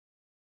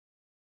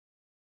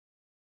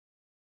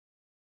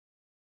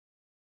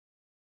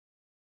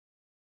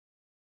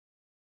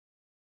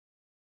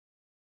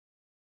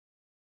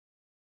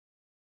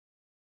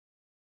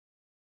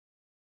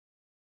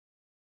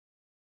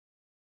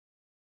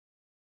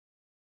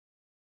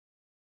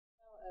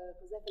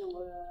cos'è che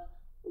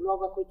un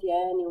luogo a cui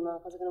tieni, una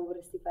cosa che non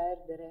vorresti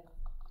perdere?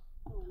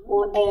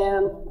 Come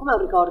un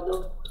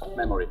ricordo?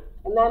 Memory.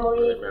 A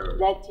memory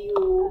that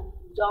you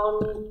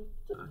don't...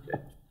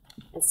 Okay.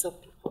 And so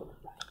people.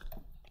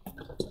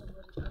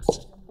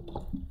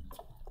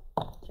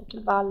 C'è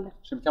il Valle.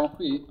 Ci mettiamo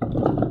qui?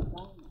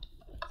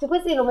 Se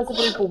questi l'ho messi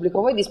per il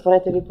pubblico, voi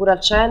disponetevi pure al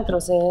centro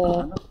se...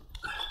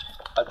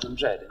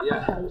 Aggiungete,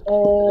 via.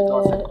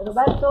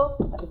 Roberto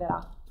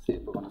arriverà. Sì,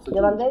 poi quando Gli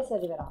olandesi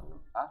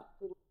arriveranno. Ah?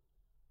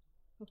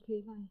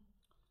 Ok, vai.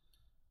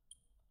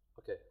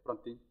 Ok,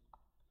 pronti?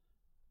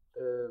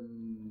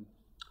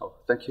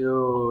 Thank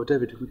you,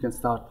 David. We can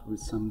start with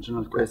some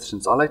general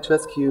questions. I'd like to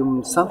ask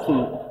you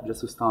something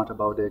just to start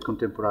about the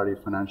contemporary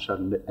financial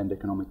and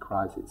economic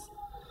crisis.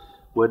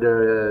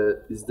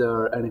 Whether is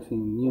there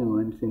anything new,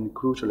 anything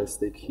crucial at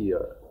stake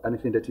here,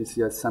 anything that you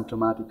see as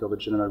symptomatic of a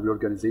general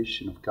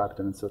reorganization of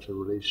capital and social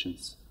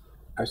relations?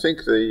 I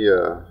think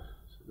the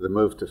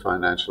move to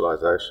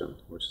financialization,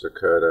 which has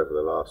occurred over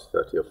the last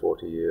 30 or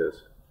 40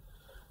 years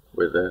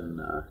within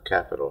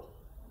capital,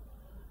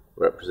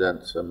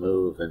 represents a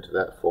move into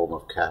that form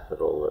of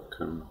capital that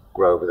can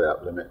grow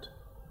without limit.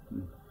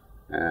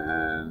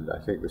 And I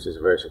think this is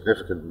a very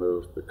significant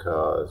move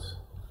because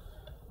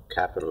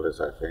capital is,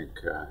 I think,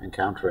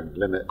 encountering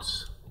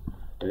limits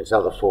in its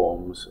other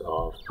forms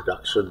of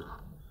production,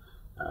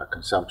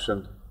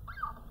 consumption,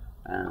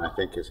 and I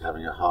think is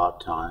having a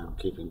hard time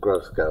keeping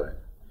growth going.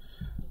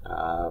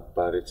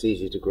 But it's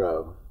easy to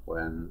grow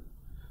when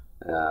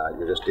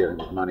you're just dealing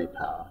with money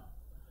power,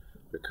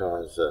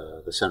 because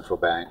the central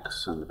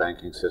banks and the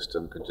banking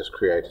system can just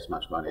create as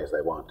much money as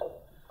they want.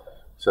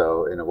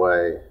 So in a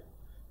way,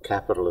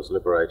 capital has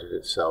liberated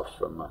itself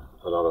from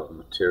a lot of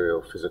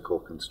material, physical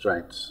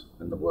constraints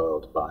in the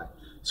world by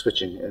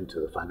switching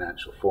into the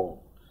financial form.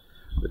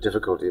 The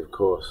difficulty, of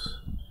course,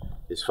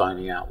 is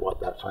finding out what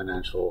that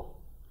financial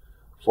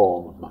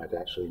form might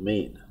actually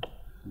mean.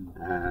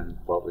 And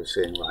what we're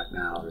seeing right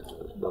now is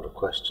a lot of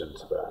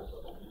questions about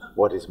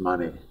what is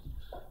money,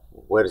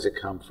 where does it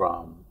come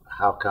from,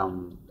 how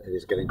come it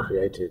is getting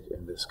created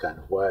in this kind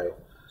of way,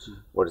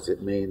 what does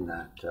it mean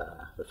that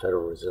the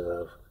Federal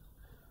Reserve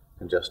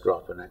can just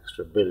drop an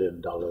extra $1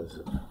 billion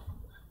of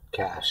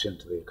cash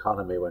into the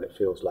economy when it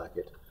feels like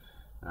it.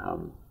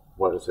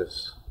 What does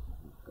this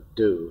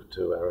do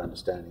to our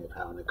understanding of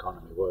how an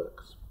economy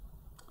works?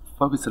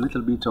 Focus a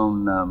little bit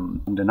on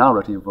the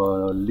narrative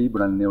of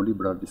liberal and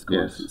neoliberal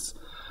discourses.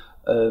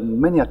 Yes.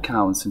 Many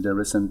accounts in the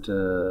recent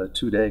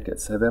 2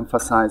 decades have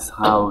emphasized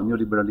how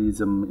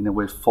neoliberalism in a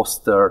way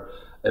foster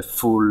a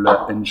full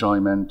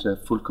enjoyment,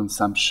 full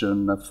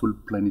consumption, full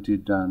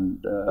plenitude,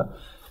 and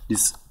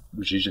this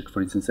Zizek,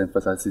 for instance,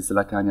 emphasizes the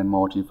Lacanian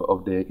motive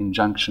of the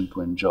injunction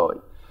to enjoy.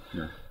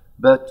 Yeah.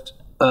 But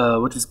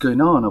what is going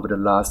on over the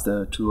last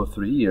 2 or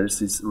 3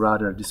 years is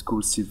rather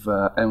discursive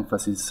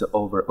emphasis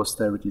over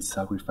austerity,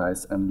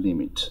 sacrifice, and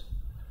limit.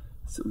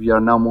 So we are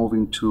now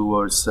moving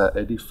towards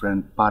a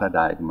different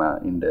paradigm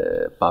in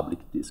the public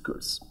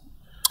discourse.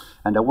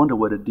 And I wonder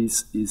whether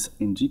this is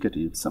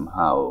indicative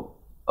somehow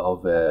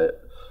of a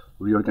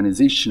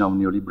reorganization of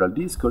neoliberal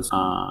discourse.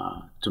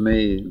 To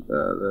me,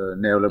 the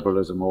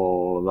neoliberalism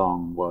all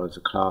along was a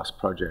class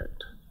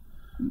project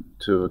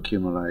to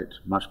accumulate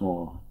much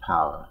more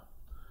power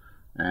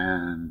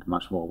and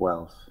much more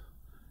wealth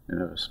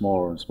in a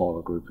smaller and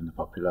smaller group in the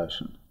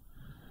population.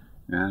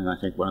 And I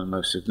think one of the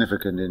most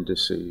significant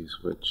indices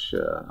which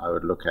I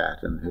would look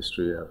at in the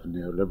history of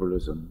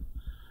neoliberalism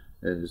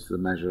is the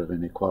measure of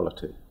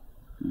inequality.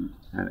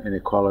 And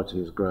inequality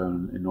has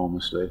grown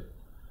enormously.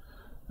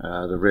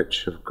 The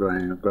rich have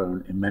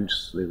grown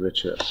immensely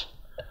richer,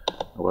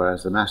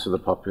 whereas the mass of the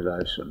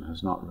population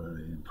has not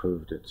really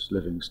improved its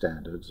living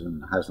standards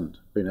and hasn't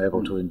been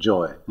able to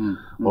enjoy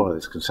all of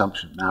this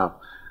consumption. Now,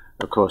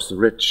 of course, the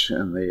rich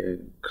and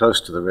the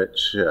close to the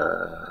rich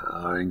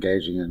are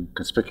engaging in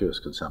conspicuous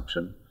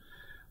consumption,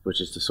 which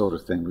is the sort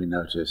of thing we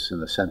notice in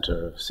the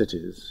center of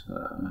cities,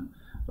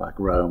 like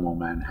Rome or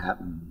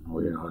Manhattan.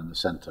 We are in the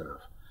center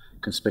of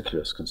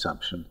conspicuous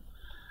consumption.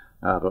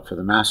 But for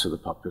the mass of the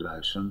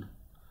population,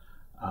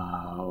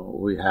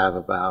 we have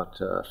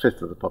about a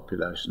fifth of the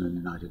population in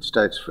the United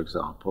States, for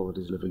example, that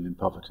is living in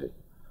poverty.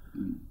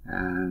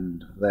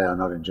 And they are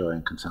not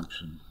enjoying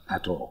consumption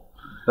at all.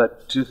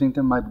 But do you think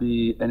they might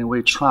be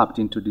anyway trapped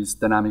into this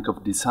dynamic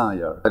of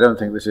desire? I don't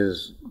think this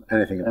is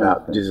anything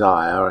about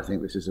desire. I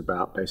think this is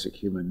about basic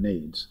human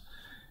needs.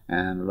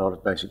 And a lot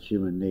of basic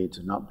human needs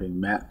are not being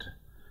met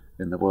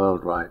in the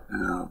world right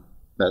now.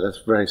 At this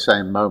very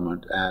same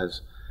moment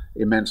as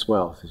immense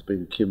wealth is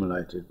being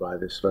accumulated by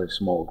this very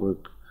small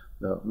group,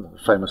 the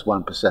famous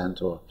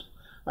 1%, or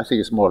I think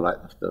it's more like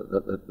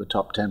the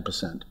top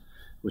 10%,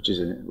 which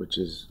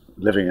is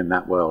living in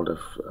that world of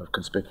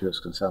conspicuous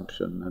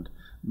consumption and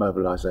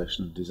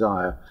mobilization of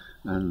desire,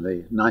 and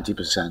the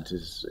 90%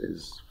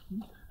 is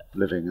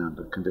living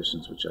under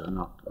conditions which are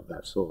not of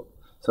that sort.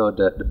 So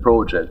the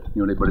project,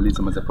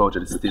 neoliberalism as a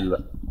project, is still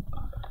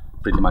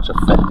pretty much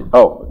effective?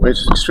 Oh,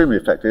 it's extremely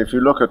effective. If you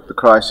look at the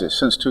crisis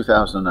since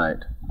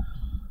 2008,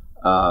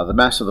 the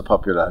mass of the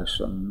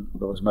population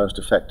that was most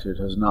affected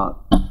has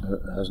not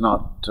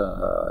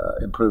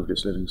improved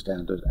its living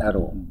standard at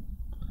all.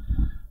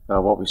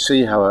 What we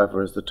see,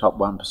 however, is the top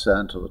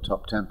 1% or the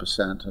top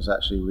 10% has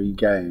actually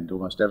regained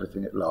almost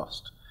everything it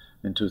lost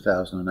in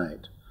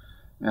 2008.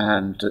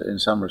 And in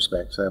some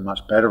respects, they're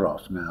much better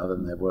off now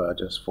than they were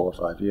just 4 or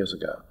 5 years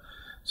ago.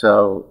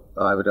 So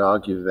I would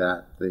argue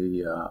that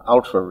the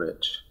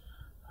ultra-rich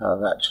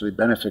have actually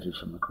benefited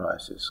from the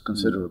crisis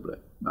considerably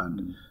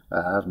and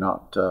have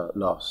not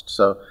lost.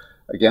 So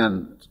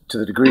again, to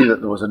the degree that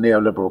there was a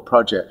neoliberal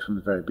project from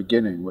the very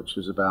beginning, which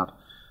was about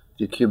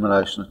the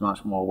accumulation of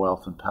much more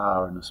wealth and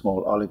power in a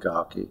small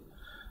oligarchy,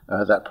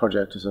 that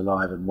project is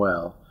alive and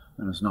well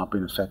and has not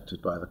been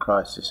affected by the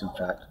crisis. In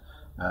fact,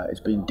 it's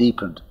been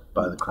deepened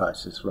by the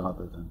crisis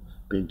rather than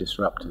being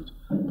disrupted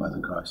by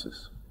the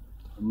crisis.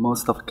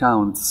 Most of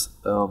accounts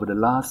over the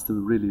last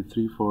really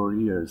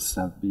 3-4 years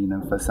have been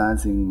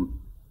emphasizing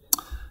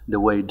the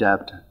way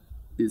debt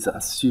is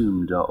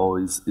assumed or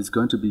is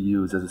going to be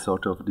used as a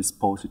sort of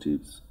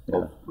dispositive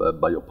of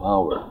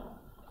biopower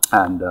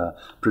and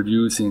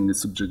producing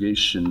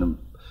subjugation,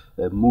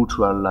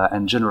 mutual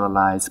and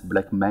generalized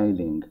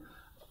blackmailing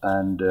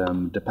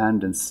and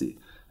dependency.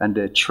 And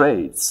the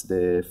traits,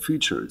 the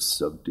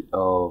features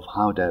of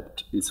how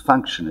debt is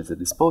functioned as a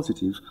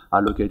dispositive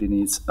are located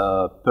in its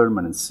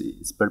permanency,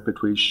 its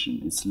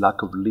perpetuation, its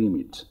lack of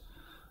limit.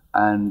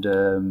 And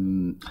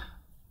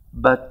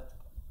but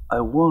I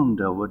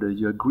wonder whether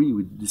you agree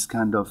with this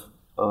kind of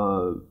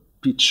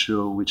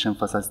picture which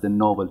emphasizes the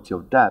novelty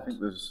of debt. I think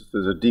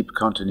there's a deep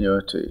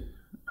continuity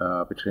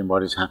between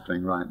what is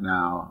happening right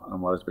now and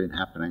what has been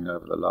happening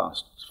over the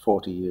last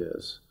 40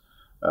 years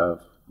of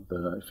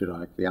if you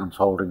like, the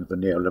unfolding of the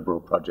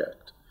neoliberal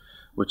project,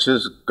 which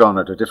has gone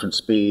at a different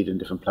speed in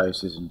different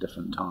places in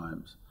different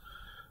times.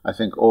 I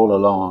think all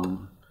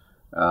along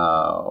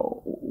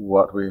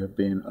what we have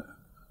been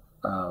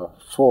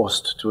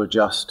forced to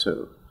adjust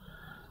to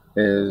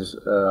is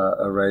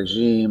a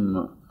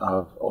regime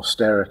of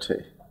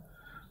austerity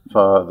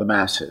for the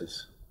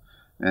masses.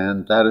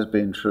 And that has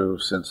been true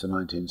since the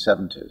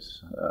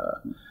 1970s,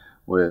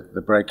 with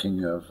the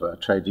breaking of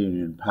trade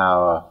union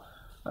power,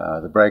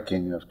 the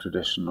breaking of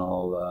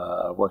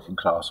traditional working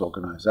class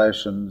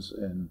organizations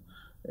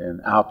in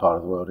our part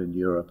of the world, in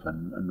Europe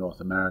and North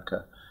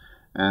America,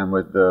 and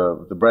with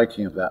the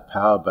breaking of that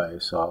power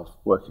base of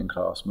working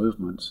class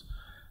movements.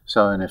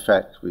 So in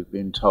effect, we've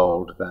been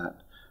told that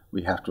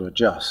we have to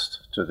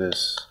adjust to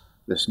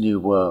this new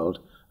world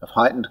of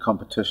heightened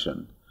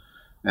competition.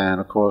 And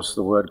of course,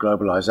 the word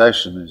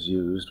globalization is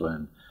used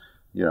when,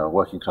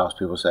 working class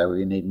people say, well,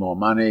 you need more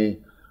money.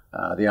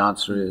 The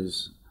answer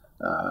is,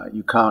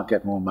 you can't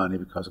get more money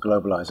because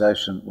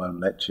globalization won't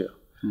let you.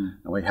 And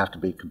we have to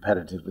be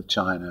competitive with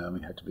China, and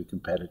we have to be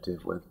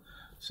competitive with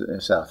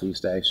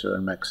Southeast Asia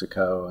and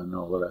Mexico and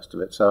all the rest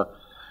of it. So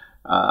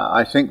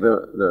I think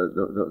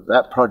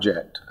that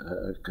project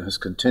has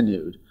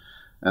continued.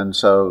 And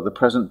so the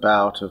present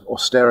bout of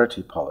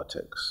austerity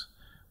politics,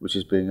 which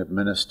is being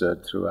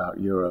administered throughout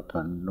Europe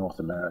and North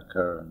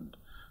America and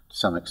to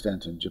some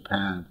extent in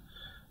Japan,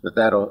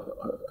 that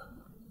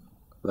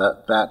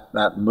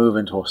move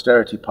into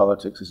austerity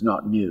politics is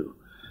not new.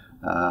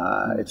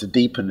 It's a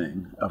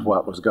deepening of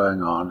what was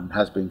going on and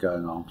has been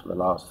going on for the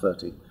last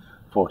 30,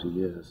 40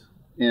 years.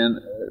 And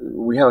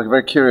we have a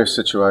very curious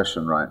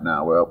situation right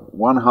now where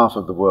one half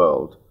of the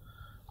world,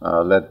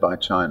 led by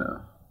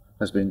China,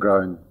 has been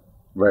growing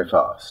very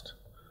fast,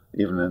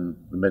 even in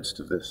the midst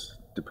of this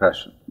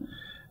depression.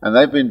 And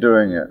they've been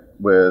doing it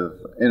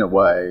with, in a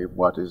way,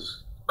 what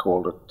is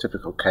called a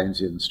typical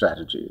Keynesian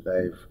strategy.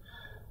 They've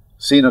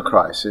seen a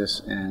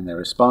crisis, and their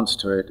response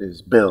to it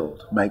is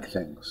build, make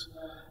things,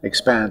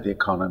 expand the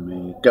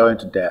economy, go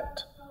into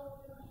debt.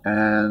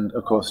 And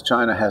of course,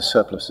 China has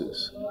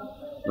surpluses,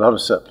 a lot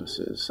of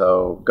surpluses.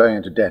 So going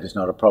into debt is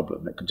not a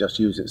problem. It can just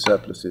use its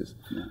surpluses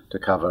to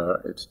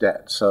cover its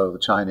debt. So the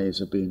Chinese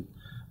have been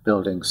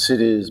building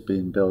cities,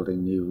 been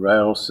building new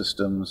rail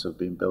systems, have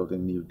been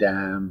building new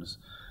dams,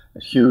 a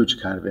huge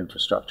kind of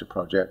infrastructure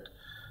project.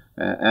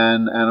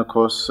 And of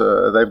course,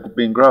 they've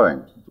been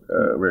growing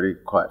really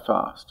quite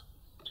fast.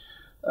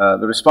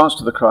 The response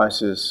to the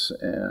crisis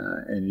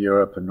in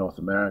Europe and North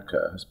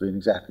America has been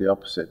exactly the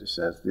opposite. It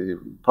says the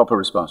proper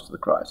response to the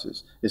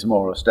crisis is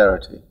more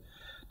austerity.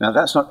 Now,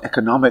 that's not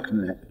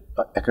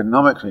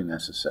economically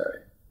necessary.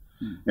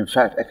 In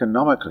fact,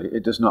 economically,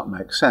 it does not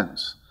make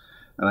sense.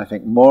 And I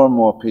think more and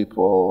more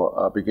people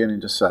are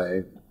beginning to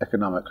say,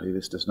 economically,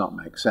 this does not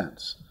make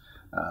sense.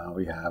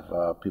 We have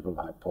people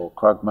like Paul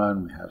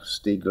Krugman, we have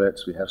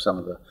Stiglitz, we have some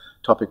of the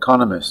top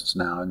economists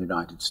now in the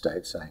United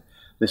States saying,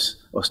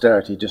 this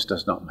austerity just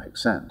does not make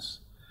sense.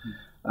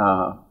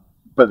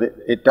 But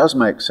it does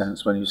make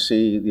sense when you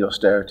see the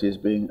austerity as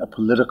being a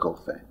political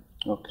thing.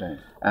 Okay.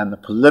 And the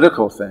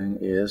political thing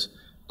is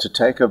to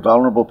take a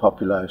vulnerable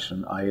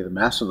population, i.e. the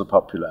mass of the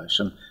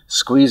population,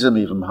 squeeze them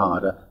even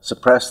harder,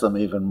 suppress them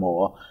even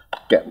more,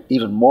 get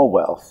even more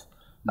wealth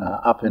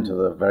up into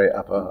the very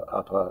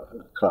upper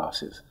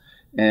classes.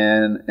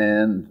 And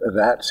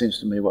that seems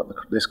to me what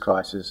this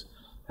crisis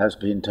has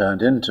been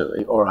turned into,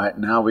 all right,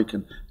 now we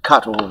can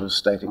cut all of the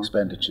state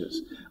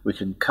expenditures. We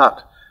can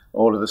cut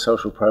all of the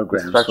social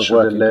programs for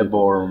working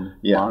labor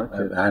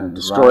market and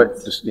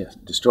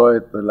destroy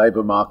the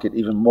labor market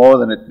even more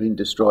than it's been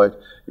destroyed,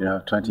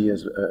 30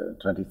 years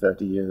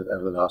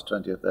over the last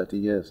 20 or 30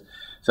 years.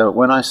 So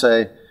when I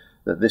say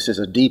that this is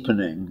a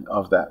deepening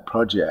of that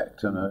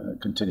project and a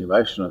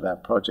continuation of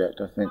that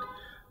project, I think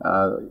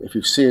if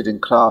you see it in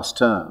class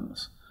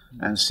terms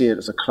and see it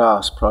as a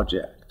class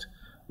project,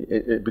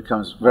 it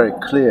becomes very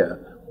clear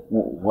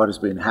what has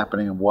been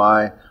happening and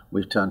why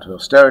we've turned to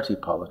austerity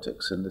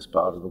politics in this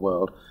part of the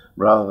world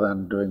rather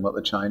than doing what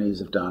the Chinese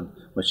have done,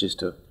 which is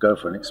to go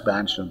for an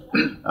expansion,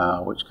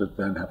 which could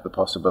then have the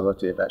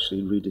possibility of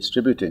actually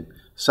redistributing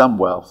some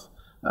wealth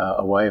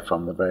away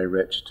from the very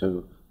rich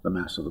to the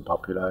mass of the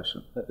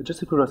population.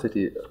 Just a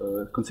curiosity,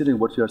 considering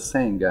what you are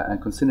saying and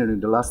considering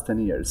the last 10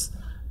 years,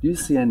 do you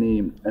see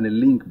any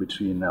link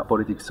between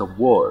politics of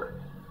war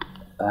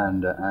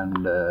and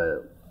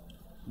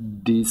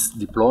this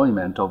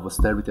deployment of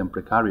austerity and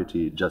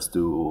precarity just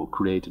to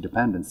create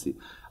dependency?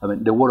 I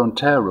mean, the war on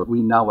terror,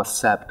 we now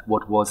accept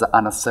what was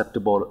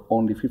unacceptable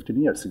only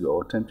 15 years ago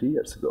or 20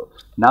 years ago.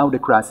 Now the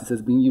crisis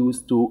has been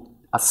used to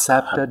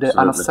accept the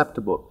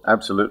unacceptable.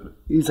 Absolutely.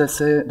 Is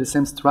that the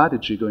same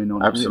strategy going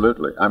on?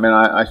 Absolutely. Here? I mean,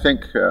 I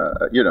think,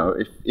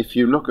 if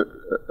you look at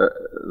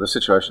the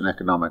situation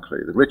economically,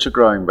 the rich are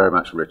growing very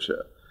much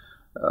richer.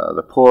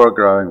 The poor are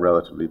growing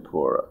relatively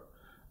poorer.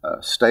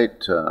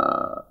 State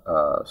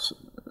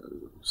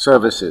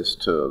services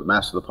to the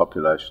mass of the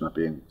population are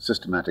being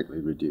systematically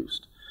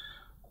reduced.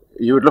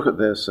 You would look at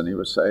this and you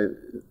would say,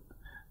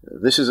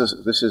 this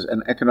is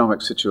an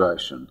economic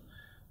situation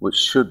which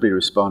should be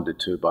responded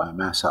to by a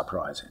mass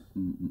uprising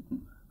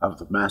of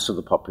the mass of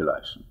the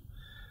population.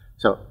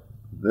 So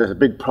there's a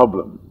big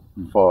problem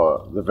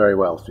for the very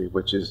wealthy,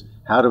 which is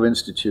how to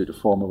institute a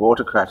form of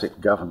autocratic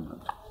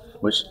government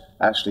which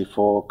actually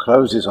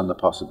forecloses on the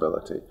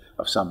possibility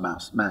of some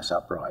mass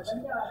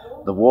uprising.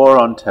 The war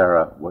on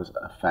terror was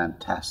a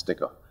fantastic,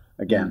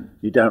 again,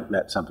 you don't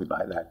let something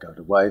like that go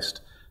to waste,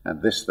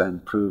 and this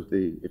then proved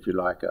if you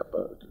like,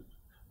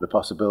 the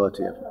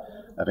possibility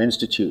of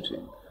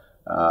instituting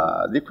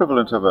the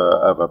equivalent of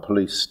a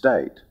police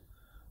state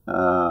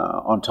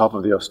on top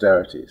of the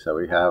austerity. So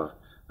we have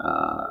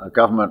a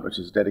government which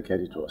is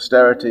dedicated to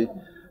austerity,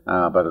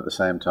 but at the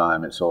same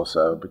time it's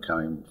also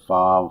becoming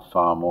far,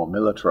 far more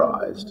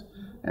militarized,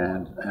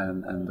 and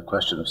the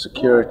question of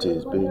security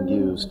is being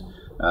used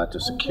to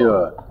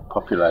secure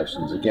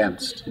populations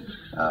against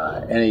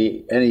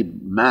any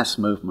mass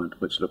movement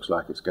which looks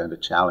like it's going to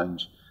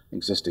challenge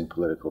existing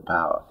political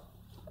power.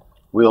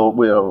 We'll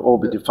all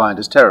be defined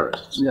as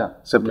terrorists. Yeah,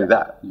 simply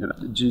that.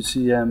 Do you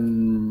see a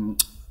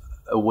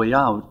way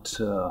out?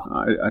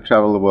 I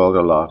travel the world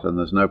a lot, and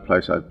there's no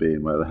place I've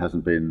been where there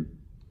hasn't been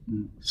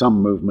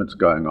some movements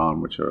going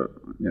on which are,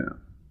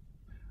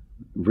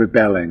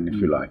 rebelling, if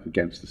you like,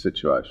 against the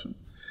situation.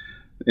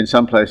 In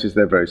some places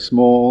they're very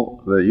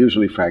small. They're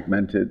usually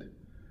fragmented.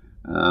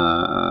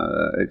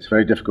 It's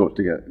very difficult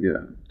to get,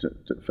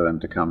 for them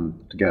to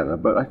come together.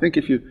 But I think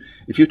if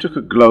you took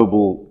a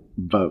global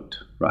vote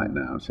right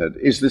now and said,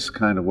 is this the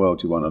kind of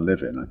world you want to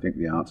live in? I think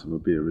the answer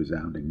would be a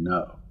resounding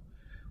no.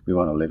 We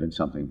want to live in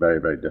something very,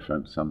 very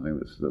different, something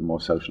that's more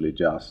socially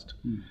just.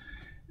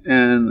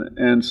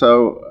 And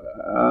so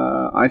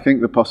I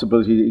think the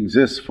possibility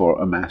exists for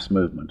a mass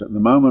movement. At the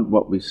moment,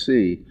 what we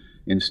see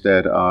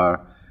instead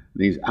are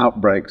these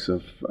outbreaks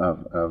of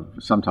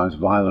sometimes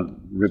violent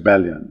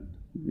rebellion.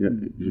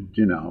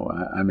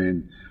 I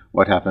mean,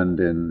 what happened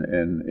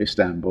in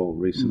Istanbul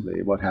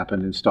recently, what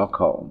happened in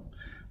Stockholm,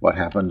 what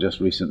happened just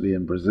recently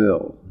in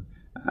Brazil.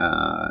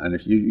 And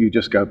if you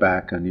just go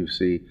back and you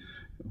see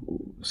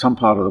some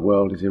part of the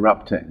world is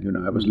erupting.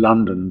 It was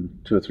London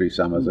 2 or 3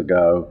 summers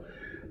ago,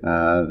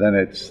 then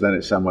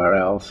it's somewhere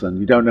else, and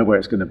you don't know where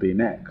it's going to be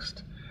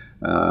next.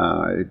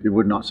 It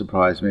would not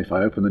surprise me if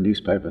I open the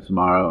newspaper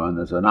tomorrow and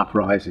there's an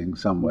uprising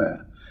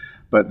somewhere.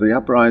 But the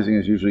uprising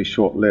is usually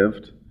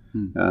short-lived.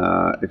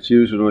 It's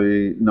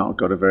usually not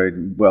got a very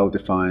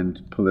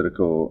well-defined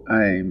political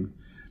aim.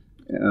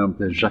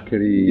 The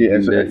Jacquerie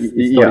in the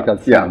historical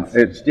sense.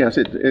 It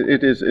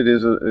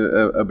is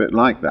a bit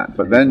like that.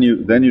 But then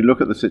you look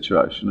at the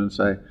situation and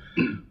say,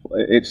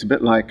 it's a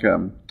bit like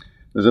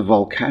there's a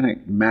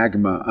volcanic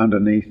magma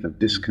underneath of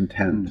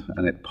discontent,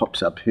 and it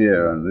pops up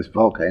here, and this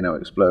volcano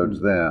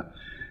explodes there.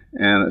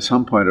 And at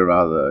some point or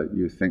other,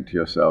 you think to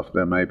yourself,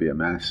 there may be a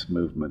mass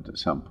movement at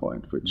some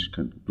point which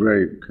can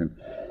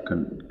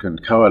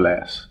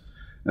coalesce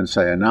and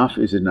say, enough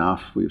is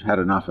enough. We've had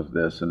enough of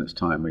this, and it's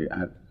time we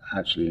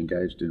actually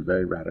engaged in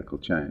very radical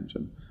change.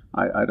 And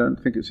I don't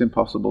think it's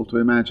impossible to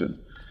imagine.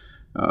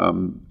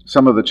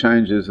 Some of the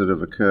changes that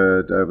have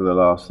occurred over the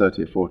last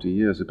 30 or 40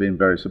 years have been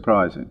very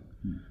surprising.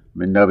 I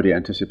mean, nobody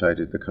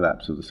anticipated the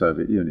collapse of the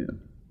Soviet Union,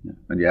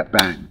 and yet,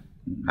 bang,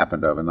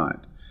 happened overnight.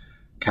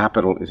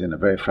 Capital is in a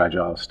very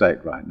fragile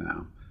state right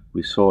now.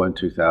 We saw in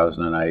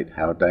 2008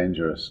 how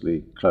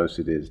dangerously close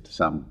it is to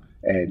some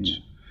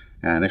edge,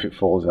 and if it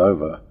falls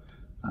over,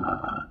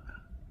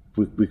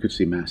 we could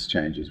see mass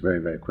changes very,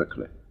 very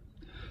quickly.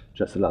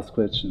 Just the last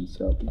question.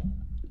 So,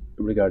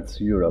 regards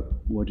to Europe,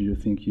 what do you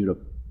think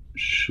Europe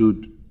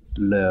should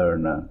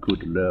learn,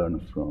 could learn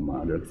from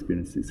other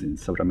experiences in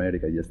South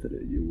America?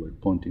 Yesterday you were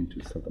pointing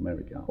to South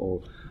America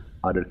or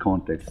other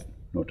contexts,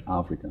 not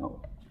Africa.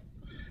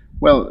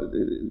 Well,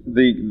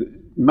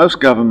 most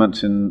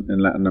governments in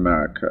Latin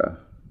America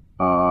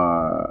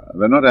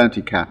they're not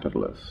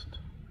anti-capitalist,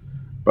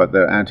 but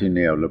they're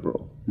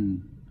anti-neoliberal.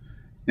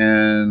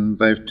 And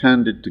they've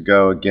tended to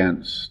go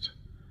against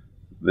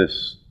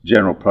this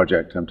general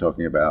project I'm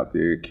talking about,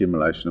 the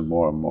accumulation of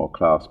more and more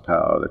class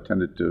power. They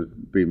tended to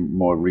be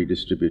more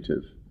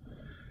redistributive.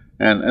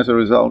 And as a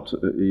result,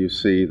 you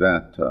see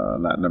that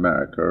Latin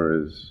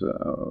America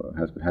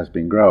has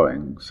been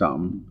growing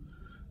some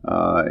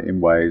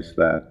in ways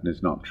that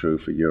is not true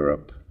for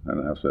Europe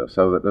and elsewhere.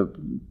 So that the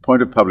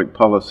point of public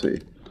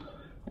policy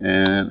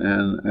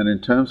and in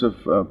terms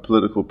of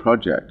political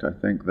project, I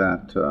think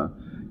that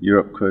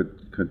Europe could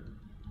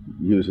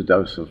use a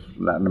dose of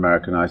Latin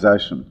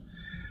Americanization.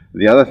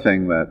 The other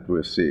thing that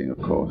we're seeing,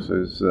 of course,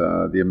 is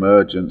the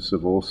emergence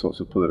of all sorts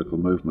of political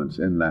movements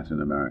in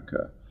Latin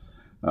America,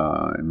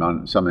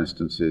 in some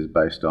instances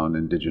based on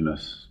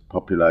indigenous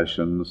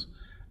populations,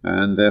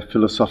 and they're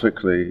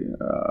philosophically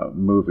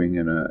moving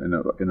in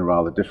a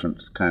rather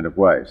different kind of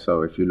way.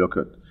 So if you look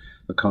at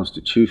the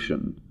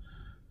constitution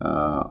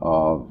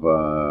of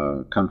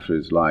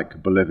countries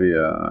like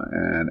Bolivia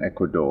and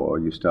Ecuador,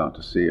 you start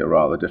to see a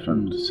rather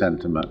different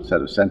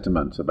set of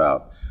sentiments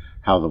about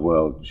how the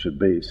world should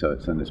be. So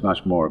it's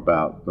much more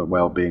about the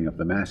well-being of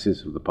the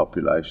masses of the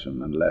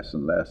population and less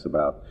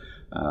about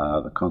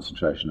the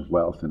concentration of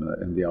wealth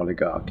in the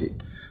oligarchy.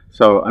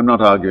 So I'm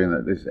not arguing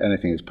that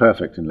anything is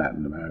perfect in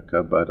Latin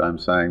America, but I'm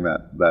saying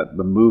that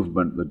the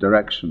movement, the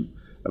direction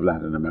of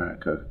Latin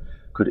America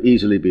could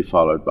easily be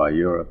followed by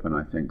Europe, and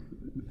I think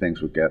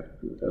things would get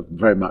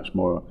very much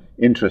more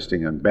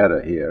interesting and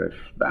better here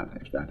if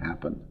that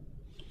happened.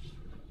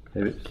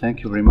 David,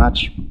 thank you very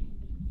much.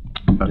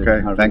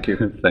 Okay, thank you.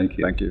 Thank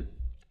you. Thank you.